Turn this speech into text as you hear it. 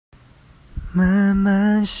慢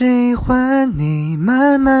慢喜欢你，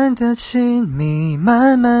慢慢的亲密，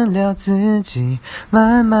慢慢聊自己，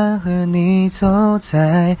慢慢和你走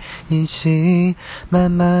在一起，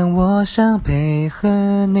慢慢我想配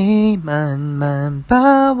合你，慢慢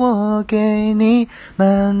把我给你，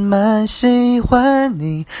慢慢喜欢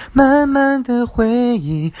你，慢慢的回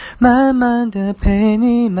忆，慢慢的陪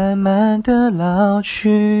你，慢慢的老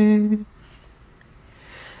去。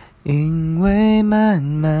因为慢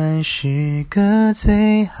慢是个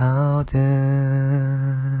最好的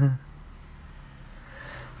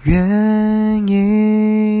原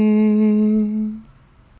因。